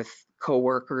shoulders with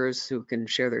coworkers who can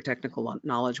share their technical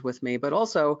knowledge with me, but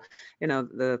also, you know,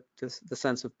 the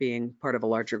sense of being part of a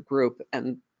larger group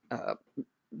and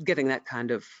getting that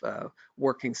kind of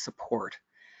working support.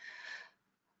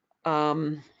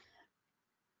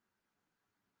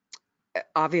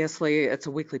 Obviously, it's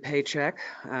a weekly paycheck,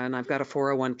 and I've got a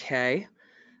 401k.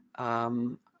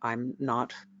 I'm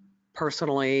not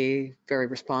personally very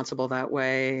responsible that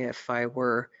way. If I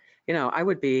were, you know, I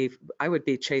would be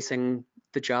chasing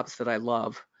the jobs that I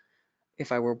love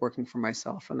if I were working for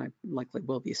myself, and I likely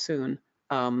will be soon.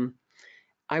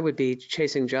 I would be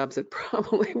chasing jobs that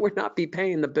probably would not be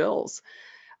paying the bills.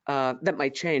 That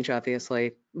might change,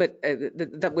 obviously, but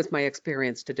that was my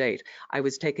experience to date. I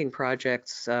was taking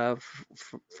projects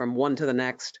from one to the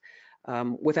next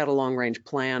without a long-range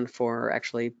plan for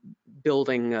actually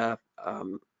building a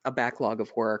backlog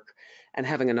of work and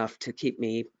having enough to keep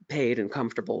me paid and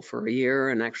comfortable for a year,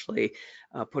 and actually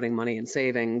putting money in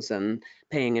savings and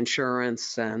paying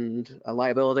insurance and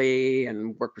liability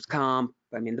and workers' comp.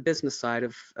 I mean, the business side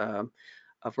of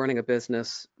running a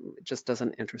business just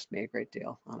doesn't interest me a great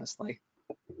deal, honestly.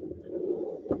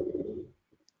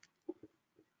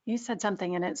 You said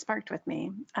something and it sparked with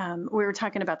me. We were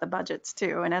talking about the budgets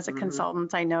too, and as a Mhm.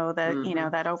 consultant, I know that you know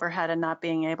that overhead and not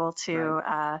being able to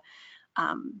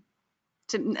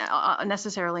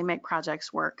necessarily make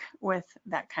projects work with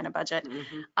that kind of budget.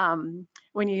 Mhm.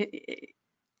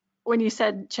 When you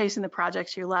said chasing the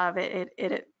projects you love,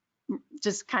 it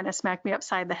just kind of smacked me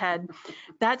upside the head.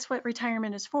 That's what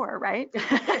retirement is for, right?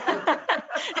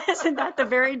 Isn't that the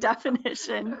very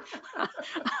definition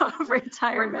of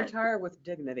retirement? Retire with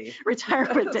dignity. Retire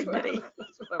with dignity.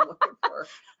 That's what I'm looking for.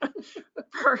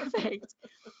 Perfect.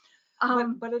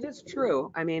 But it is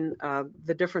true. I mean,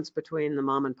 the difference between the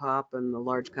mom and pop and the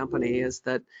large company is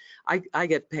that I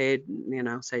get paid, you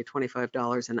know, say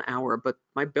 $25 an hour, but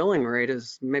my billing rate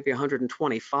is maybe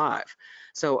 125.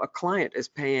 So a client is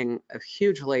paying a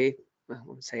hugely, I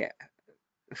wouldn't say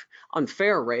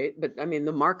unfair rate, but I mean,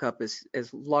 the markup is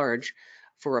large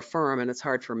for a firm, and it's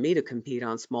hard for me to compete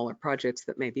on smaller projects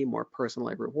that may be more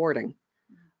personally rewarding.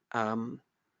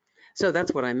 So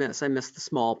that's what I miss. I miss the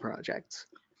small projects.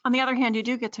 On the other hand, you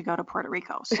do get to go to Puerto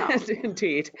Rico. So.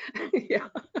 Indeed. Yeah.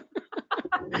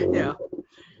 Yeah.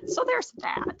 So there's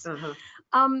that.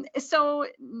 So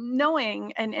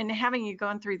knowing and having you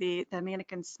gone through the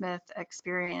Manneken Smith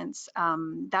experience,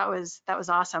 that was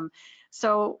awesome.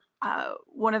 So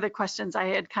one of the questions I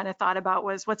had kind of thought about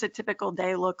was, what's a typical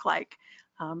day look like?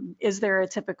 Is there a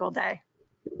typical day?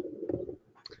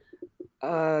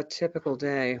 Typical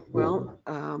day. Well,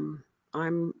 I've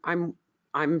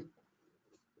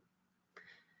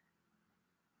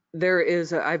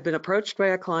been approached by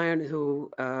a client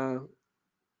who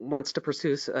wants to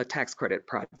pursue a tax credit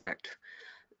project.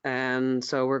 And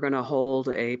so we're going to hold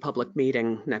a public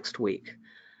meeting next week.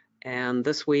 And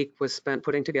this week was spent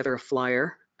putting together a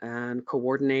flyer and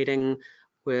coordinating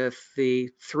with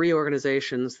the 3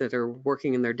 organizations that are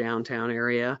working in their downtown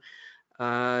area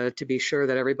to be sure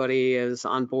that everybody is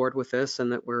on board with this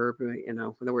and that we're,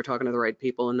 that we're talking to the right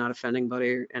people and not offending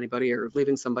anybody or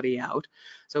leaving somebody out.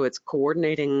 So it's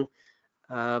coordinating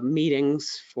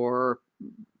meetings for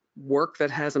work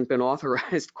that hasn't been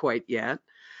authorized quite yet.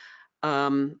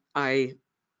 Obviously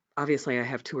I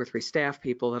have 2 or 3 staff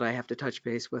people that I have to touch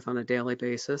base with on a daily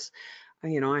basis.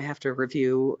 I have to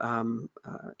review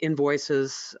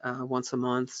invoices once a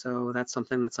month, so that's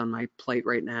something that's on my plate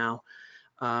right now.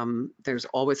 There's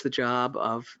always the job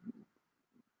of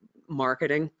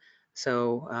marketing.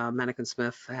 So Manneken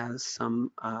Smith has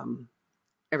some,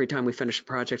 every time we finish a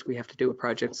project, we have to do a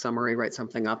project summary, write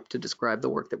something up to describe the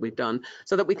work that we've done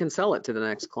so that we can sell it to the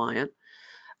next client.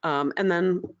 And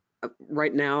then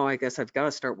right now, I guess I've got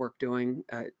to start work on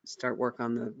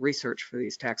the research for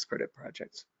these tax credit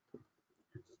projects.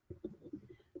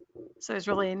 So there's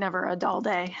really never a dull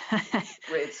day.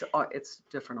 It's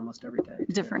different almost every day.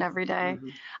 Different every day.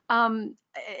 Mm-hmm.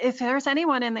 If there's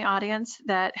anyone in the audience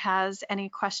that has any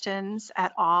questions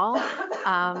at all,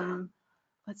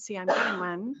 let's see, I'm getting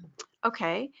one.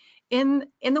 Okay. In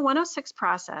the 106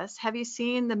 process, have you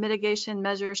seen the mitigation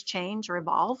measures change or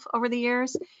evolve over the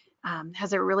years? Has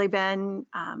there really been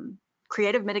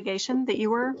creative mitigation that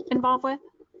you were involved with?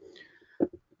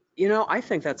 I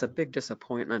think that's a big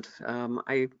disappointment.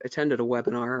 I attended a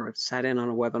webinar, or sat in on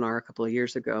a webinar a couple of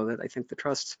years ago that I think the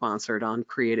trust sponsored on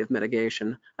creative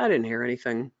mitigation. I didn't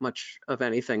hear much of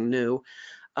anything new.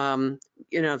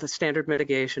 The standard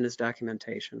mitigation is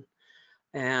documentation.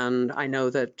 And I know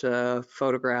that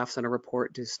photographs in a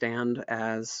report do stand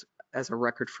as a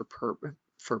record for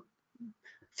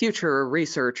future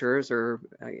researchers, or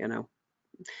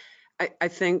I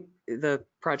think the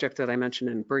project that I mentioned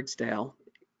in Briggsdale,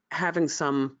 having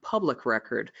some public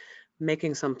record,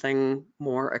 making something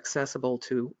more accessible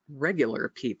to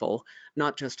regular people,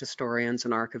 not just historians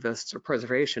and archivists or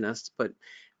preservationists, but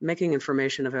making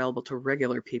information available to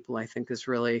regular people, I think is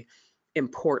really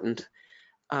important.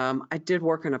 I did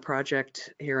work on a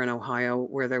project here in Ohio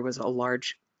where there was a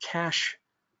large cash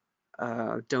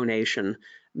donation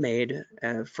made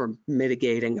for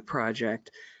mitigating a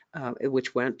project,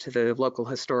 which went to the local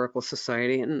historical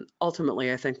society. And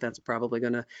ultimately, I think that's probably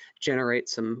going to generate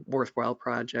some worthwhile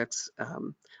projects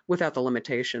without the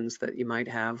limitations that you might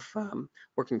have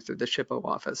working through the SHPO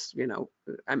office.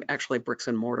 I'm actually bricks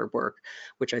and mortar work,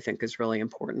 which I think is really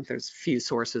important. There's few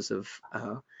sources of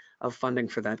funding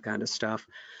for that kind of stuff.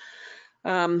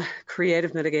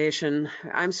 Creative mitigation,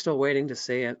 I'm still waiting to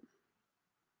see it.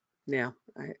 Yeah,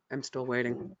 I'm still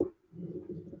waiting.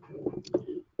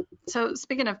 So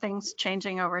speaking of things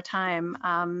changing over time,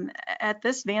 at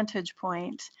this vantage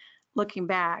point, looking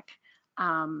back,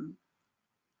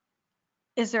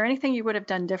 is there anything you would have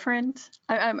done different?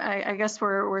 I guess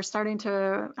we're starting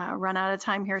to run out of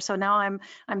time here. So now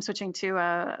I'm switching to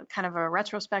a kind of a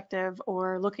retrospective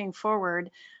or looking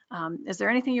forward. Is there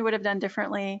anything you would have done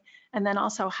differently? And then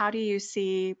also, how do you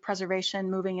see preservation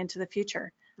moving into the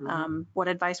future? Mm-hmm. What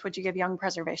advice would you give young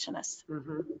preservationists?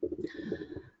 Mm-hmm.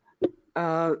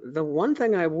 The one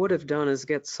thing I would have done is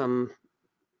get some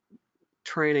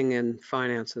training in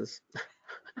finances.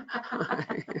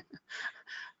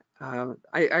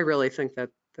 I really think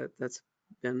that's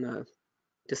been a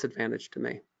disadvantage to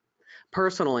me,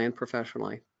 personally and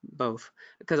professionally, both,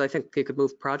 because I think you could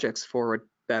move projects forward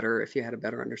better if you had a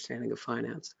better understanding of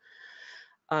finance.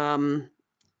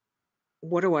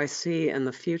 What do I see in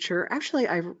the future? Actually,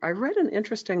 I read an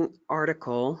interesting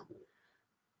article.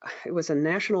 It was a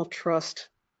National Trust.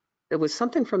 It was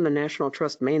something from the National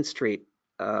Trust Main Street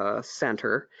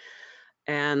Center.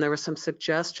 And there was some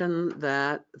suggestion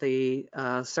that the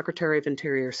Secretary of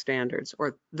Interior standards,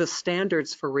 or the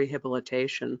standards for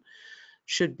rehabilitation,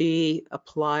 should be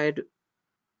applied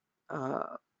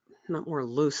not more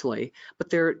loosely,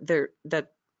 but that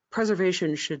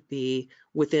preservation should be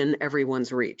within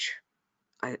everyone's reach.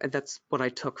 That's what I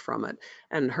took from it.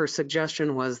 And her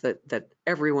suggestion was that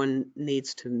everyone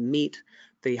needs to meet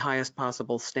the highest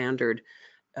possible standard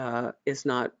is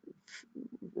not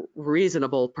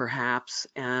reasonable, perhaps,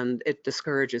 and it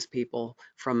discourages people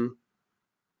from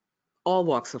all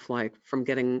walks of life from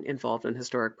getting involved in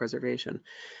historic preservation.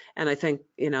 And I think,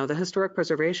 the Historic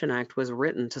Preservation Act was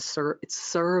written to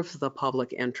serve the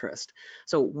public interest.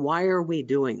 So why are we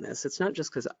doing this? It's not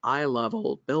just because I love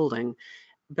old buildings.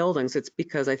 It's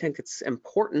because I think it's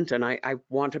important, and I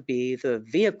want to be the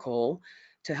vehicle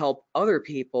to help other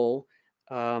people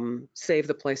save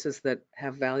the places that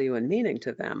have value and meaning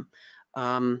to them.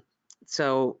 I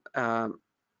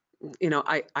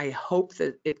hope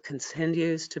that it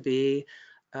continues to be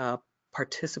a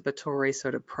participatory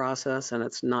sort of process, and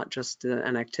it's not just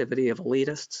an activity of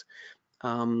elitists.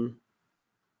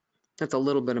 That's a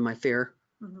little bit of my fear,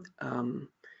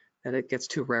 that it gets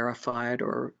too rarefied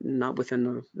or not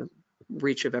within the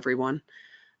reach of everyone.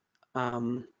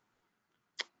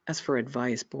 As for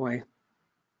advice, boy,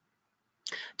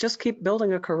 just keep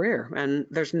building a career, and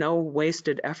there's no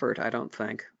wasted effort, I don't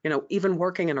think. Even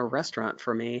working in a restaurant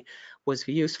for me was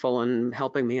useful in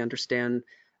helping me understand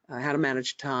how to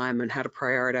manage time and how to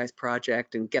prioritize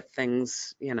project and get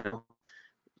things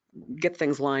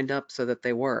lined up so that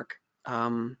they work.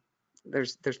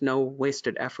 There's no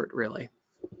wasted effort, really.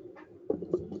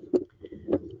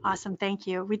 Awesome, thank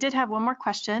you. We did have one more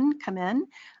question come in.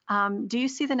 Do you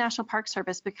see the National Park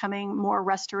Service becoming more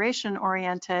restoration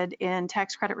oriented in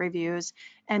tax credit reviews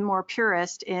and more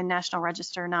purist in National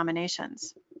Register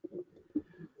nominations?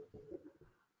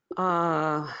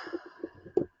 More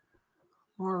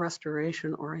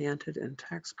restoration oriented in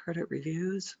tax credit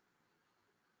reviews.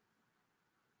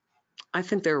 I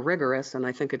think they're rigorous, and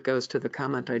I think it goes to the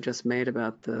comment I just made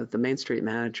about the Main Street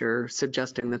manager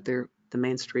suggesting that the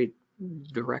Main Street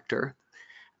director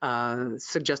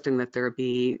suggesting that there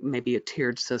be maybe a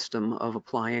tiered system of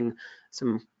applying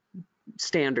some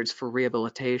standards for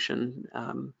rehabilitation,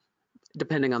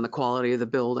 depending on the quality of the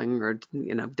building, or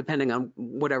depending on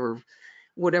whatever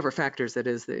factors that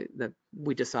is that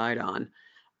we decide on.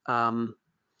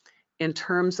 In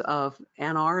terms of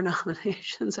NR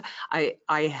nominations, I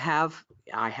have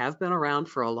been around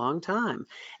for a long time,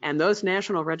 and those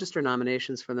National Register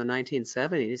nominations from the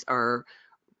 1970s are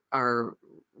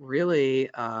really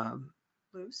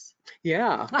Loose.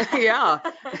 Yeah. Yeah.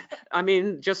 I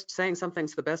mean, just saying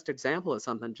something's the best example of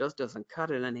something just doesn't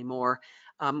cut it anymore.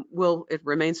 It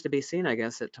remains to be seen, I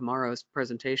guess, at tomorrow's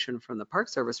presentation from the Park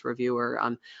Service reviewer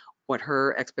on what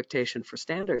her expectation for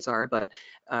standards are. But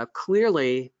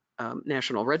clearly,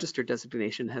 National Register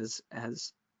designation has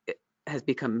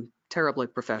become terribly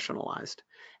professionalized,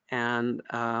 and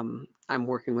I'm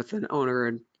working with an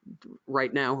owner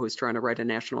right now who's trying to write a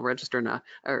National Register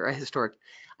or a historic.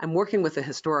 I'm working with a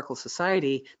Historical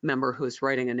Society member who's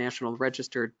writing a National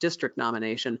Register district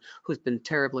nomination, who's been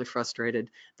terribly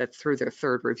frustrated that through their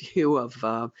third review of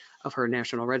her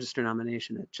National Register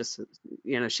nomination, it just,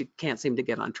 she can't seem to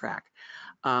get on track.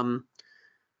 And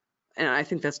I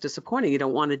think that's disappointing. You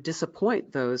don't want to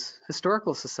disappoint those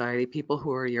Historical Society people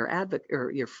who are your advocate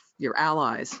or your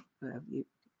allies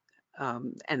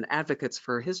and advocates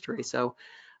for history. So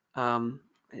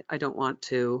I don't want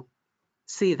to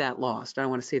see that lost. I don't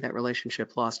want to see that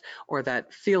relationship lost, or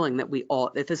that feeling that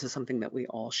that this is something that we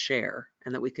all share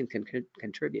and that we can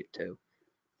contribute to.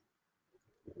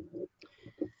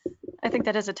 I think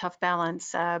that is a tough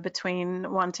balance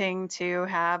between wanting to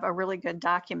have a really good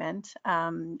document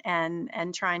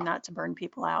and trying not to burn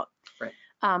people out. Right.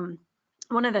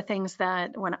 One of the things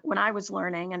that when I was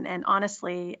learning, and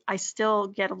honestly, I still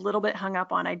get a little bit hung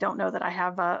up on, I don't know that I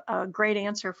have a great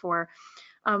answer for,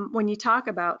 when you talk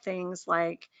about things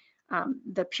like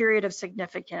the period of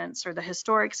significance or the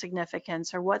historic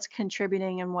significance or what's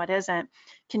contributing and what isn't.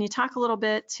 Can you talk a little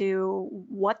bit to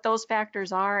what those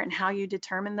factors are and how you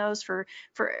determine those for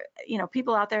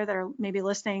people out there that are maybe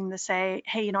listening to say,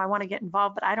 hey, I want to get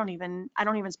involved, but I don't even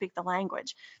speak the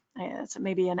language. It's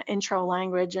maybe an intro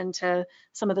language into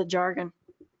some of the jargon.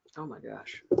 Oh my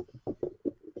gosh.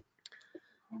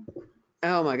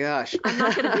 Oh my gosh. I'm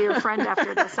not going to be your friend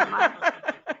after this, am I?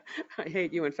 I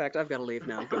hate you. In fact, I've got to leave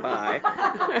now. Goodbye.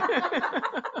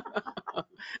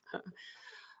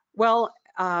 Well,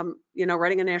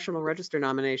 writing a National Register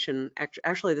nomination,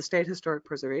 actually the State Historic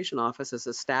Preservation Office has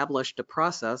established a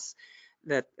process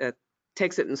that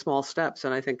takes it in small steps,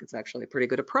 and I think it's actually a pretty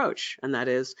good approach, and that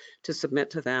is to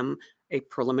submit to them a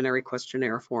preliminary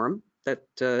questionnaire form that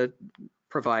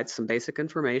provides some basic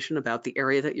information about the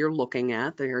area that you're looking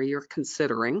at, the area you're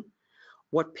considering,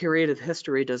 what period of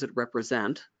history does it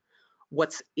represent,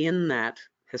 what's in that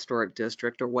historic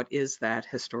district, or what is that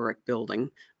historic building,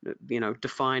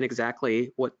 define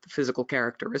exactly what the physical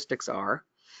characteristics are,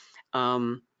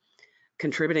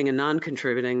 Contributing and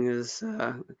non-contributing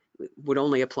would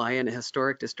only apply in a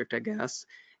historic district, I guess.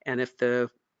 And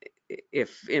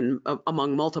if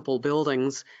among multiple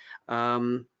buildings,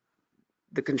 the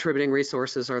contributing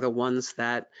resources are the ones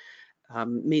that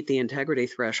meet the integrity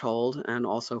threshold and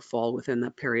also fall within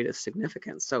that period of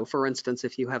significance. So for instance,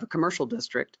 if you have a commercial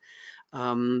district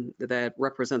that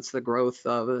represents the growth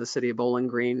of the city of Bowling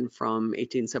Green from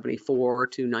 1874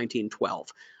 to 1912,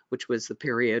 which was the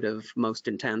period of most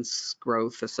intense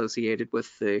growth associated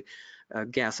with the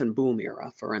gas and boom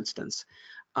era, for instance.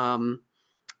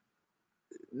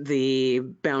 The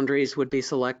boundaries would be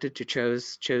selected to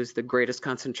choose the greatest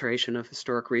concentration of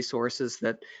historic resources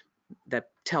that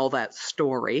tell that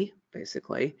story,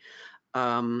 basically,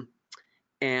 and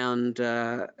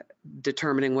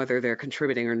determining whether they're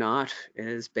contributing or not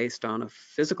is based on a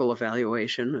physical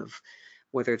evaluation of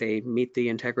whether they meet the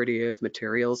integrity of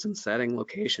materials and setting,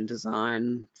 location,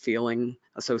 design, feeling,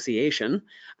 association,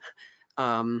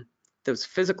 those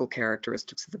physical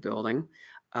characteristics of the building,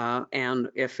 and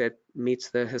if it meets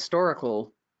the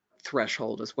historical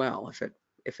threshold as well,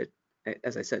 if it,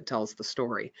 as I said, tells the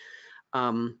story.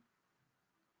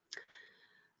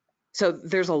 So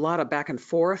there's a lot of back and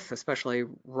forth, especially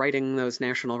writing those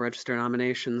National Register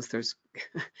nominations.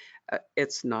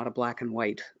 It's not a black and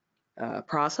white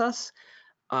process.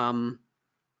 But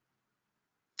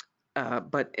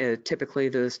typically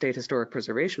the State Historic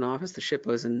Preservation Office, the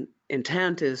SHPO's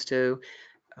intent is to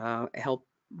help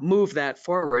move that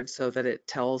forward so that it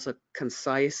tells a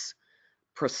concise,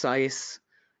 precise,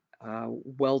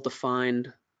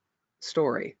 well-defined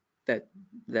story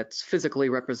that's physically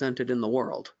represented in the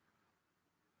world.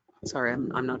 Sorry,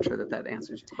 I'm not sure that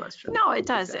answers your question. No, it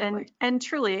does. Exactly. And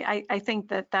truly, I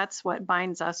think that's what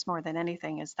binds us more than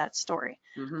anything is that story.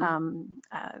 Mm-hmm.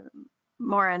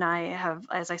 Maura and I have,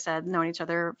 as I said, known each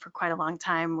other for quite a long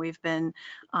time. We've been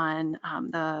on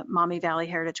the Maumee Valley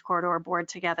Heritage Corridor board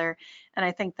together. And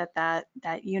I think that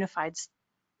unified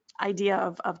idea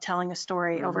of telling a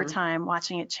story over time,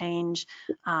 watching it change,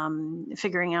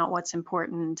 figuring out what's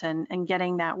important and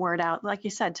getting that word out, like you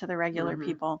said, to the regular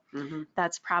people.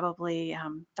 That's probably,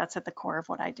 that's at the core of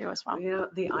what I do as well. Yeah,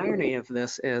 the irony of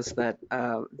this is that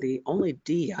the only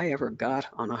D I ever got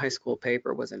on a high school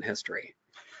paper was in history.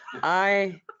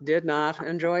 I did not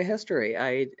enjoy history.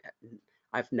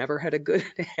 I've never had a good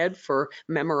head for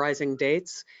memorizing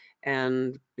dates,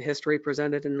 and history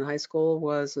presented in high school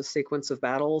was a sequence of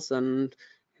battles and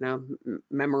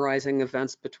memorizing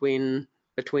events between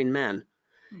men.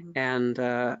 And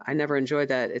I never enjoyed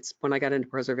that. It's when I got into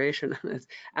preservation.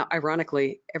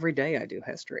 Ironically, every day I do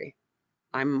history.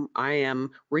 I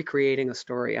am recreating a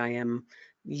story. I am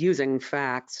using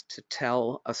facts to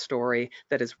tell a story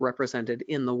that is represented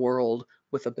in the world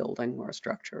with a building or a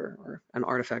structure or an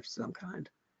artifact of some kind.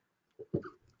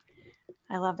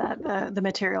 I love that, the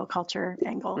material culture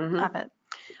angle of it.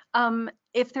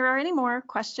 If there are any more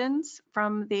questions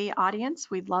from the audience,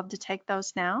 we'd love to take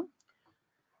those now.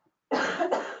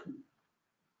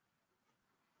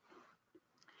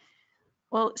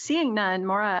 Well, seeing none,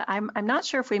 Maura, I'm not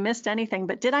sure if we missed anything,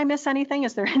 but did I miss anything?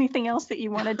 Is there anything else that you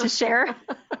wanted to share?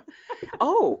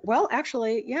 Oh, well,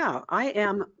 actually, yeah, I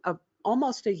am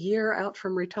almost a year out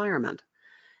from retirement.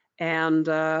 And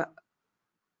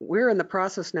we're in the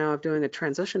process now of doing a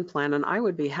transition plan, and I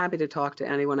would be happy to talk to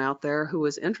anyone out there who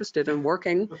is interested in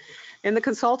working in the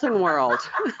consulting world.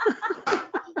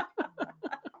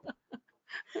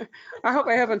 I hope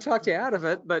I haven't talked you out of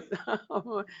it, but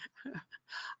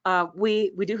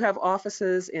we do have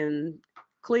offices in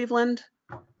Cleveland,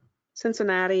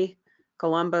 Cincinnati,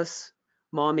 Columbus,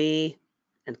 Maumee,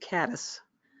 and Cadiz.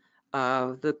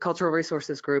 The Cultural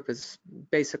Resources Group is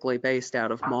basically based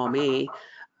out of Maumee,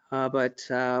 but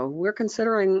we're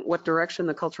considering what direction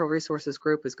the Cultural Resources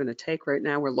Group is going to take right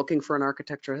now. We're looking for an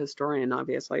architecture historian,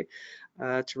 obviously,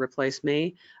 to replace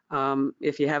me.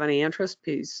 If you have any interest,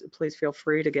 please feel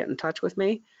free to get in touch with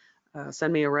me.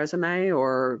 Send me a resume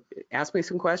or ask me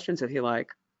some questions if you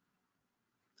like.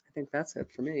 I think that's it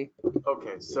for me.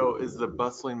 Okay, so is the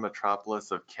bustling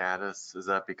metropolis of Cadiz, is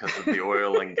that because of the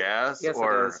oil and gas? Yes,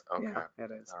 or it is. Okay, Yeah,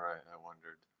 it is. all right, I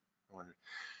wondered.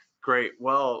 Great.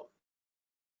 Well,